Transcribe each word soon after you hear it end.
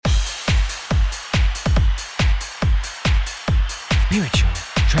Spiritual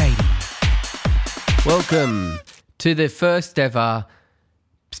Tradie. Welcome to the first ever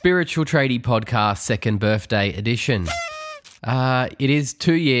Spiritual Tradie podcast, second birthday edition. It is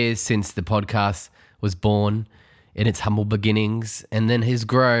 2 years since the podcast was born in its humble beginnings and then has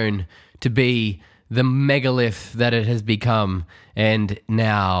grown to be the megalith that it has become, and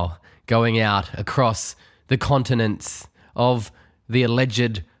now going out across the continents of the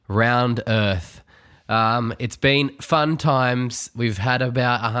alleged round earth. It's been fun times. We've had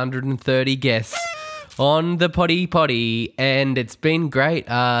about 130 guests on the potty, and it's been great.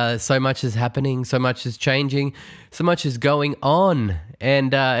 So much is happening, so much is changing, so much is going on,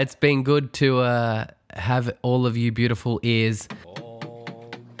 and it's been good to have all of you beautiful ears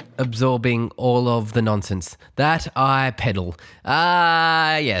absorbing all of the nonsense that I peddle.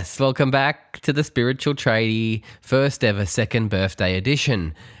 Yes, welcome back to the Spiritual Tradie first ever second birthday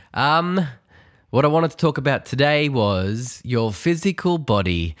edition. What I wanted to talk about today was your physical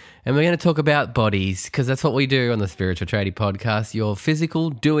body. And we're going to talk about bodies because that's what we do on the Spiritual Tradie podcast. Your physical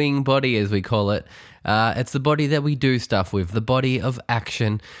doing body, as we call it. It's the body that we do stuff with, the body of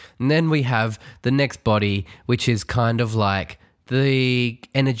action. And then we have the next body, which is kind of like the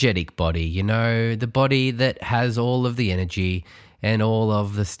energetic body, you know, the body that has all of the energy and all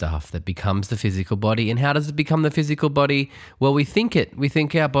of the stuff that becomes the physical body. And how does it become the physical body? Well, we think it. We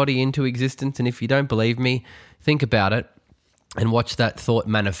think our body into existence. And if you don't believe me, think about it and watch that thought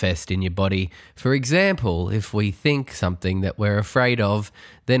manifest in your body. For example, if we think something that we're afraid of,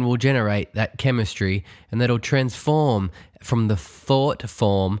 then we'll generate that chemistry and that'll transform from the thought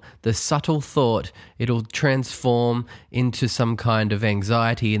form, the subtle thought, it'll transform into some kind of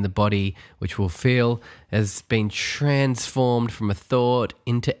anxiety in the body, which we'll feel has been transformed from a thought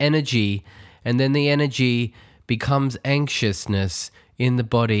into energy. And then the energy becomes anxiousness in the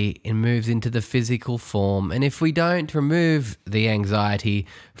body and moves into the physical form. And if we don't remove the anxiety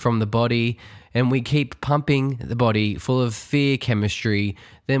from the body and we keep pumping the body full of fear chemistry,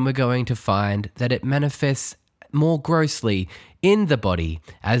 then we're going to find that it manifests more grossly in the body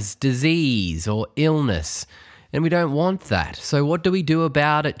as disease or illness. And we don't want that. So what do we do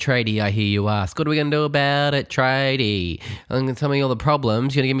about it, tradie, I hear you ask? What are we going to do about it, tradie? I'm going to tell me all the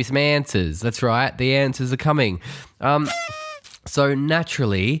problems. You're going to give me some answers. That's right. The answers are coming. So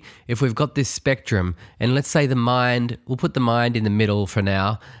naturally, if we've got this spectrum, and let's say the mind, we'll put the mind in the middle for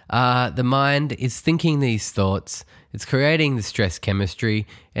now. The mind is thinking these thoughts. It's creating the stress chemistry,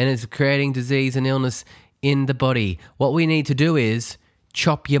 and it's creating disease and illness in the body. What we need to do is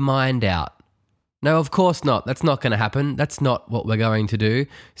chop your mind out. No, of course not. That's not going to happen. That's not what we're going to do.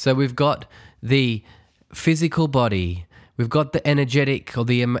 So we've got the physical body, we've got the energetic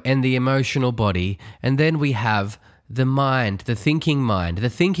and the emotional body, and then we have the mind, the thinking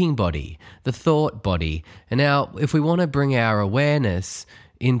body, the thought body. And now, if we want to bring our awareness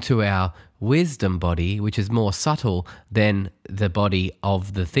into our wisdom body, which is more subtle than the body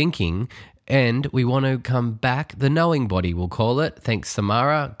of the thinking, and we want to come back, the knowing body, we'll call it. Thanks,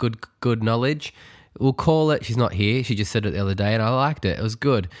 Samara. Good knowledge. We'll call it, she's not here, she just said it the other day and I liked it. It was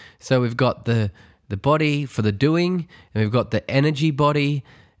good. So we've got the body for the doing, and we've got the energy body,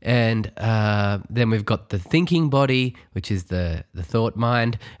 and then we've got the thinking body, which is the thought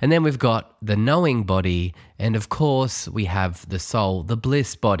mind, and then we've got the knowing body, and of course we have the soul, the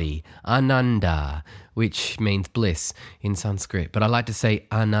bliss body, Ananda, which means bliss in Sanskrit. But I like to say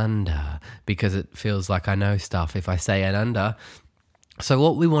Ananda because it feels like I know stuff if I say Ananda. So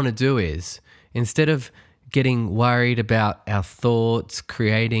what we want to do is, instead of getting worried about our thoughts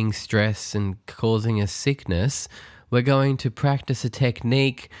creating stress and causing us sickness, we're going to practice a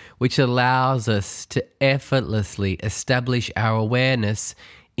technique which allows us to effortlessly establish our awareness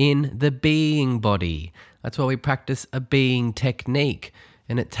in the being body. That's why we practice a being technique.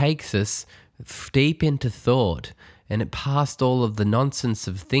 And it takes us deep into thought, and it past all of the nonsense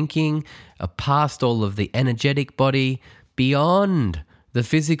of thinking, past all of the energetic body, beyond the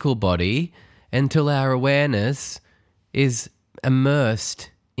physical body, until our awareness is immersed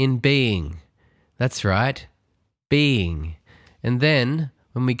in being. That's right. Being. And then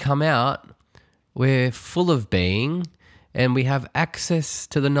when we come out, we're full of being, and we have access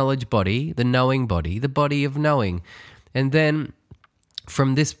to the knowledge body, the knowing body, the body of knowing. And then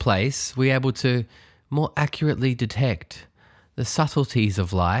from this place, we're able to more accurately detect the subtleties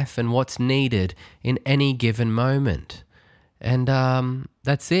of life and what's needed in any given moment. And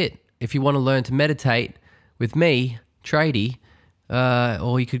that's it. If you want to learn to meditate with me, tradie,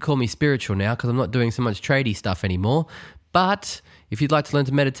 or you could call me spiritual now because I'm not doing so much tradie stuff anymore. But if you'd like to learn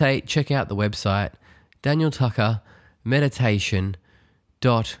to meditate, check out the website,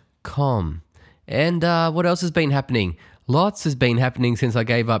 danieltuckermeditation.com. And what else has been happening? Lots has been happening since I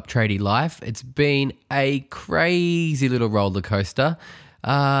gave up tradie life. It's been a crazy little roller coaster.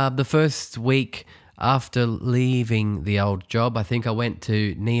 The first week after leaving the old job, I think I went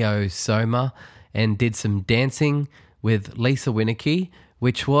to Neo Soma and did some dancing with Lisa Winicky,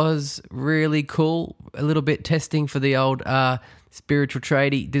 which was really cool. A little bit testing for the old spiritual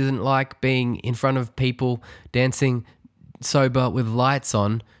tradie. Didn't like being in front of people dancing sober with lights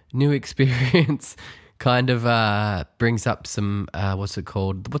on. New experience. Kind of brings up some, what's it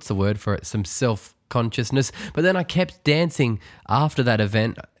called? What's the word for it? Some self-consciousness. But then I kept dancing after that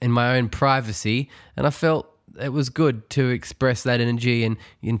event in my own privacy, and I felt it was good to express that energy and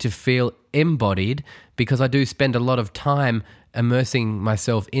to feel embodied, because I do spend a lot of time immersing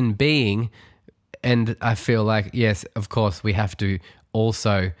myself in being, and I feel like, yes, of course, we have to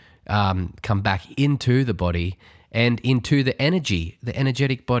also come back into the body and into the energy, the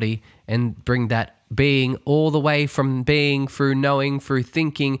energetic body, and bring that being all the way from being through knowing, through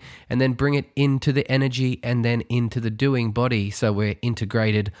thinking, and then bring it into the energy and then into the doing body. So we're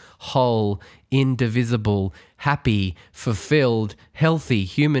integrated, whole, indivisible, happy, fulfilled, healthy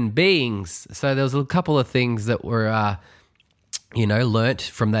human beings. So there was a couple of things that were, learnt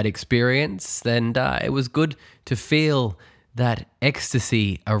from that experience. And it was good to feel that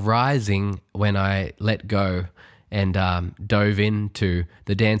ecstasy arising when I let go and dove into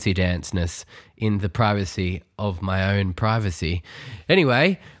the dancey danceness in the privacy of my own privacy.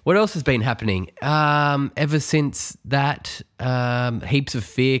 Anyway, what else has been happening? Ever since that, heaps of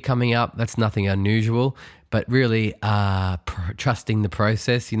fear coming up. That's nothing unusual, but really trusting the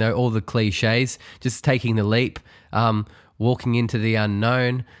process, all the cliches, just taking the leap, walking into the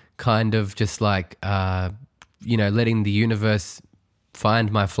unknown, kind of just like, letting the universe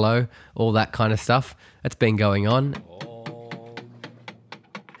find my flow, all that kind of stuff. That's been going on.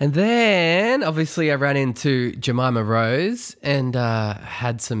 And then, obviously, I ran into Jemima Rose and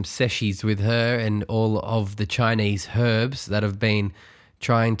had some sessions with her and all of the Chinese herbs that have been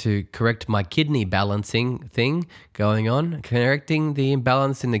trying to correct my kidney balancing thing going on, correcting the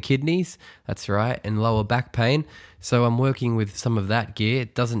imbalance in the kidneys, that's right, and lower back pain. So I'm working with some of that gear.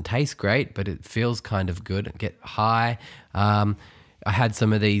 It doesn't taste great, but it feels kind of good. I get high. I had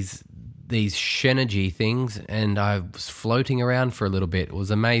some of these Shenergy things, and I was floating around for a little bit. It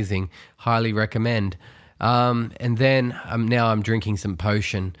was amazing. Highly recommend. And then now I'm drinking some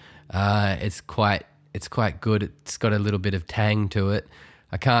potion. It's quite good. It's got a little bit of tang to it.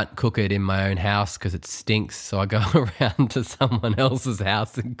 I can't cook it in my own house because it stinks, so I go around to someone else's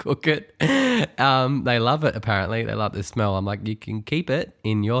house and cook it. They love it, apparently. They love the smell. I'm like, you can keep it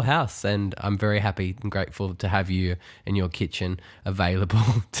in your house, and I'm very happy and grateful to have you and your kitchen available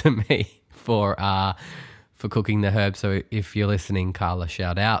to me for cooking the herbs. So if you're listening, Carla,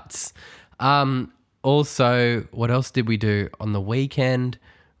 shout outs. Also, what else did we do on the weekend?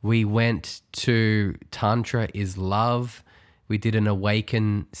 We went to Tantra is Love. We did an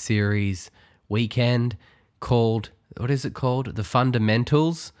Awaken series weekend called, what is it called? The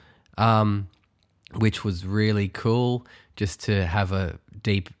Fundamentals, which was really cool, just to have a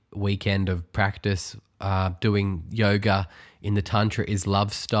deep weekend of practice doing yoga in the Tantra is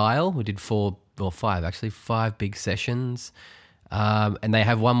Love style. We did five big sessions. And they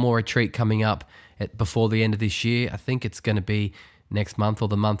have one more retreat coming up before the end of this year. I think it's going to be next month or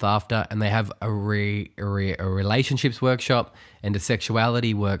the month after, and they have a relationships workshop and a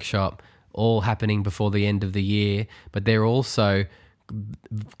sexuality workshop all happening before the end of the year. But they're also,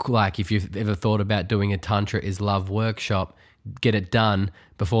 like, if you've ever thought about doing a Tantra is Love workshop, get it done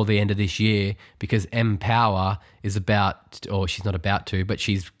before the end of this year, because Empower is about, or she's not about to, but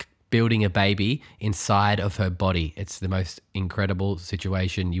she's building a baby inside of her body. It's the most incredible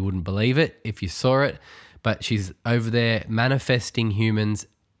situation. You wouldn't believe it if you saw it. But she's over there manifesting humans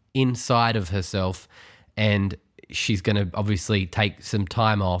inside of herself, and she's going to obviously take some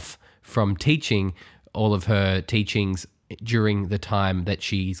time off from teaching all of her teachings during the time that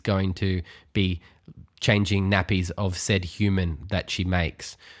she's going to be changing nappies of said human that she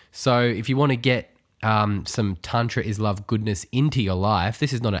makes. So if you want to get some Tantra is Love goodness into your life,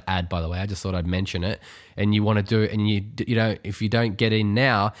 this is not an ad, by the way, I just thought I'd mention it, and you want to do it, and if you don't get in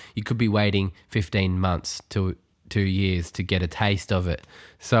now, you could be waiting 15 months to 2 years to get a taste of it.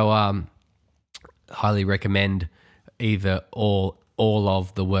 So highly recommend either all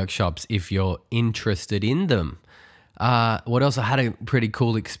of the workshops if you're interested in them. What else? I had a pretty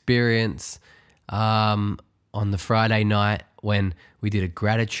cool experience on the Friday night when we did a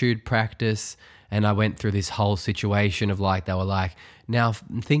gratitude practice. And I went through this whole situation of, like, they were like, now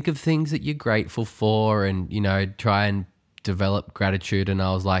think of things that you're grateful for and, try and develop gratitude. And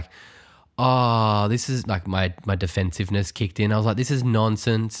I was like, oh, this is like my defensiveness kicked in. I was like, this is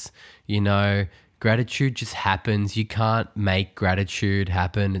nonsense. Gratitude just happens. You can't make gratitude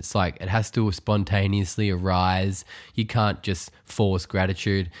happen. It's like it has to spontaneously arise. You can't just force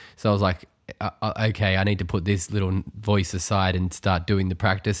gratitude. So I was like, okay, I need to put this little voice aside and start doing the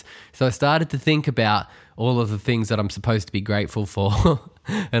practice. So I started to think about all of the things that I'm supposed to be grateful for.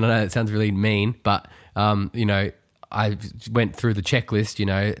 And I know it sounds really mean, but, I went through the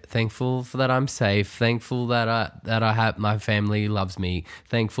checklist, thankful for that I'm safe, thankful that I have my family loves me,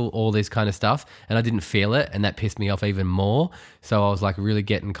 thankful, all this kind of stuff. And I didn't feel it, and that pissed me off even more. So I was like really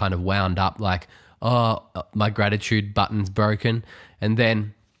getting kind of wound up, like, oh, my gratitude button's broken. And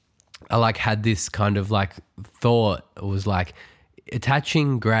then I like had this kind of like thought. It was like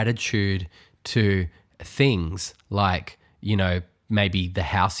attaching gratitude to things like, maybe the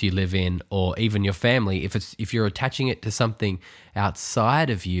house you live in, or even your family. If you're attaching it to something outside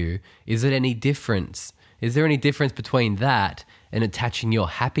of you, is there any difference between that and attaching your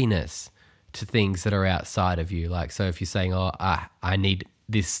happiness to things that are outside of you? Like, so if you're saying, oh, I need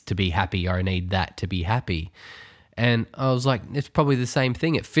this to be happy, or I need that to be happy. And I was like, it's probably the same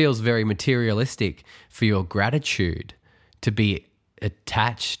thing. It feels very materialistic for your gratitude to be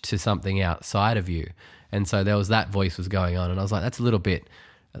attached to something outside of you. And so there was that voice was going on, and I was like, that's a little bit,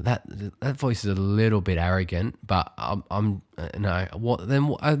 that voice is a little bit arrogant, but then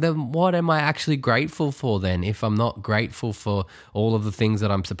what am I actually grateful for then, if I'm not grateful for all of the things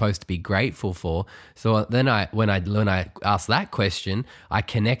that I'm supposed to be grateful for? So then when I asked that question, I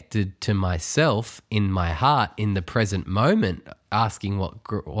connected to myself in my heart in the present moment, asking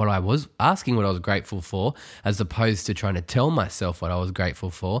what I was grateful for, as opposed to trying to tell myself what I was grateful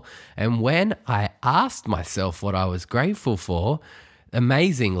for. And when I asked myself what I was grateful for,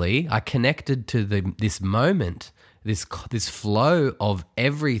 amazingly, I connected to this moment, this flow of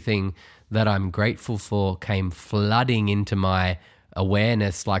everything that I'm grateful for came flooding into my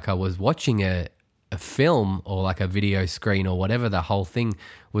awareness, like I was watching a film or like a video screen or whatever. The whole thing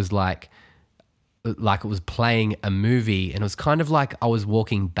was like it was playing a movie, and it was kind of like I was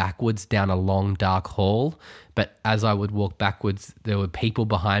walking backwards down a long dark hall, but as I would walk backwards, there were people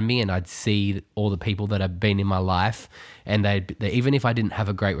behind me, and I'd see all the people that have been in my life, and even if I didn't have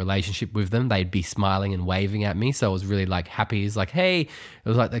a great relationship with them, they'd be smiling and waving at me. So I was really like happy. It's like, hey, it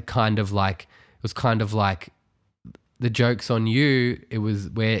was like the joke's on you. It was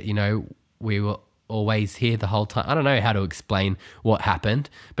where, we were always here the whole time. I don't know how to explain what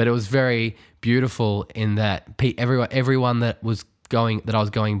happened, but it was very beautiful in that everyone that I was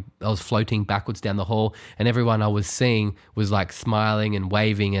floating backwards down the hall, and everyone I was seeing was like smiling and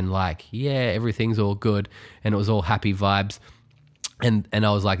waving and like, yeah, everything's all good, and it was all happy vibes. And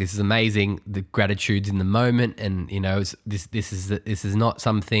I was like, this is amazing. The gratitude's in the moment, and this is not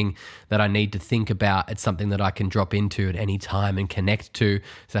something that I need to think about. It's something that I can drop into at any time and connect to.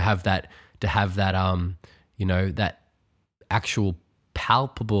 So have that that actual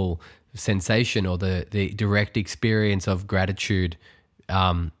palpable sensation, or the direct experience of gratitude,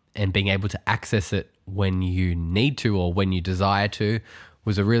 and being able to access it when you need to or when you desire to,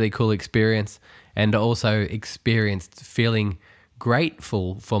 was a really cool experience. And also experienced feeling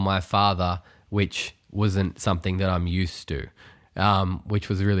grateful for my father, which wasn't something that I'm used to, which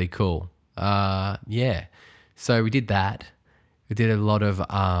was really cool. Yeah. So we did that. We did a lot of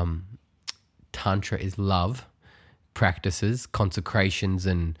Tantra is love practices, consecrations,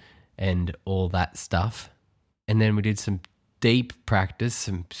 and all that stuff. And then we did some deep practice,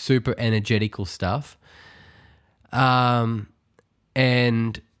 some super energetical stuff, and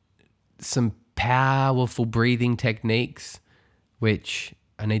some powerful breathing techniques, which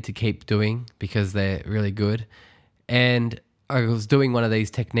I need to keep doing because they're really good. And I was doing one of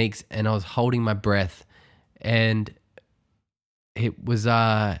these techniques, and I was holding my breath, and it was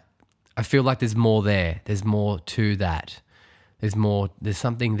I feel like there's more there. There's more to that. There's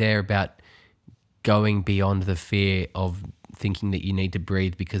something there about going beyond the fear of thinking that you need to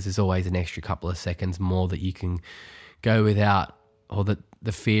breathe, because there's always an extra couple of seconds more that you can go without, or that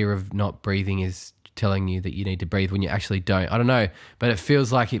the fear of not breathing is telling you that you need to breathe when you actually don't. I don't know, but it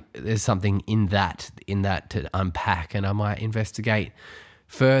feels like there's something in that to unpack, and I might investigate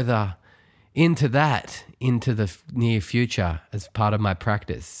further into the near future as part of my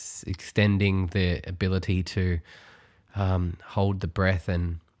practice, extending the ability to hold the breath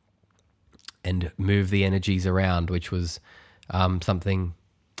and move the energies around, which was something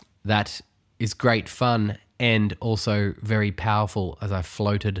that is great fun and also very powerful as I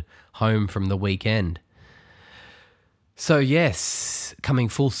floated home from the weekend. So yes, coming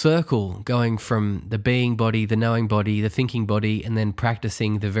full circle, going from the being body, the knowing body, the thinking body, and then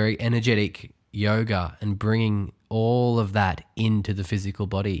practicing the very energetic yoga and bringing all of that into the physical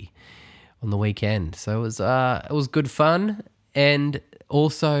body on the weekend. So it was good fun, and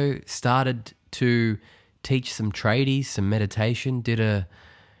also started to teach some tradies, some meditation. Did a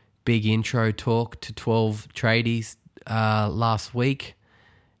big intro talk to 12 tradies last week,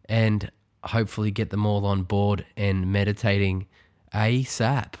 and hopefully get them all on board and meditating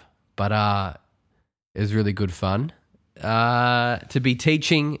ASAP. But it was really good fun to be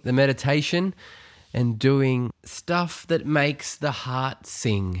teaching the meditation and doing stuff that makes the heart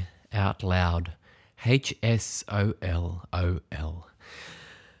sing out loud. HSOLOL.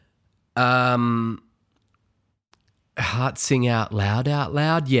 Heart sing out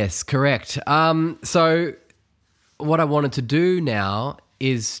loud? Yes, correct. So what I wanted to do now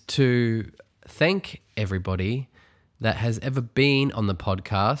is to thank everybody that has ever been on the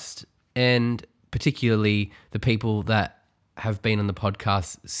podcast, and particularly the people that have been on the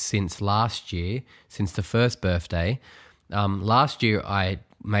podcast since last year, since the first birthday. Last year, I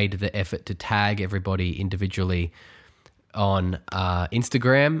made the effort to tag everybody individually on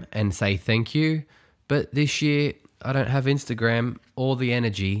Instagram and say thank you. But this year, I don't have Instagram or the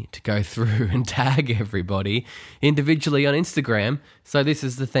energy to go through and tag everybody individually on Instagram. So this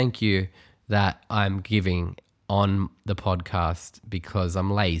is the thank you that I'm giving on the podcast because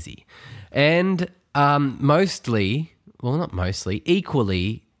I'm lazy. And equally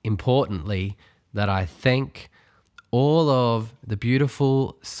importantly, that I thank all of the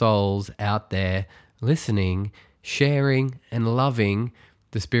beautiful souls out there listening, sharing, and loving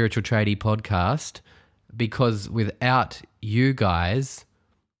the Spiritual Tradie podcast, because without you guys,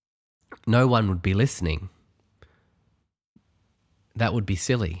 no one would be listening. That would be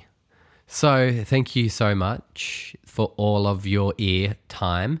silly. So thank you so much for all of your ear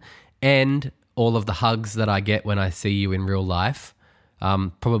time and all of the hugs that I get when I see you in real life.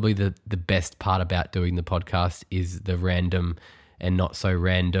 Probably the best part about doing the podcast is the random and not so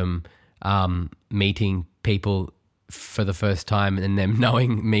random meeting people for the first time and them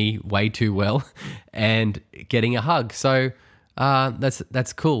knowing me way too well and getting a hug. So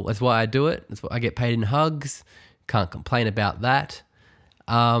that's cool. That's why I do it. That's why I get paid in hugs. Can't complain about that.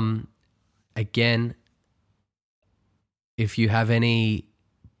 Again, if you have any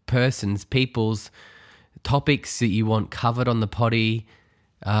people's topics that you want covered on the potty,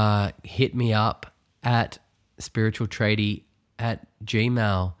 hit me up at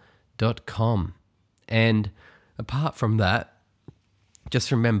spiritualtradie@gmail.com. And apart from that,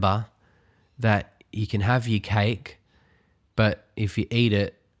 just remember that you can have your cake, but if you eat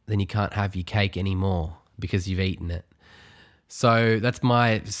it, then you can't have your cake anymore because you've eaten it. So that's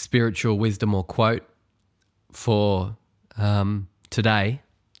my spiritual wisdom or quote for today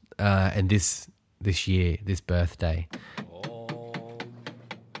and this year, this birthday.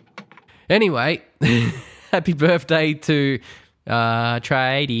 Anyway, happy birthday to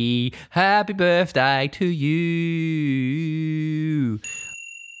Tradie. Happy birthday to you.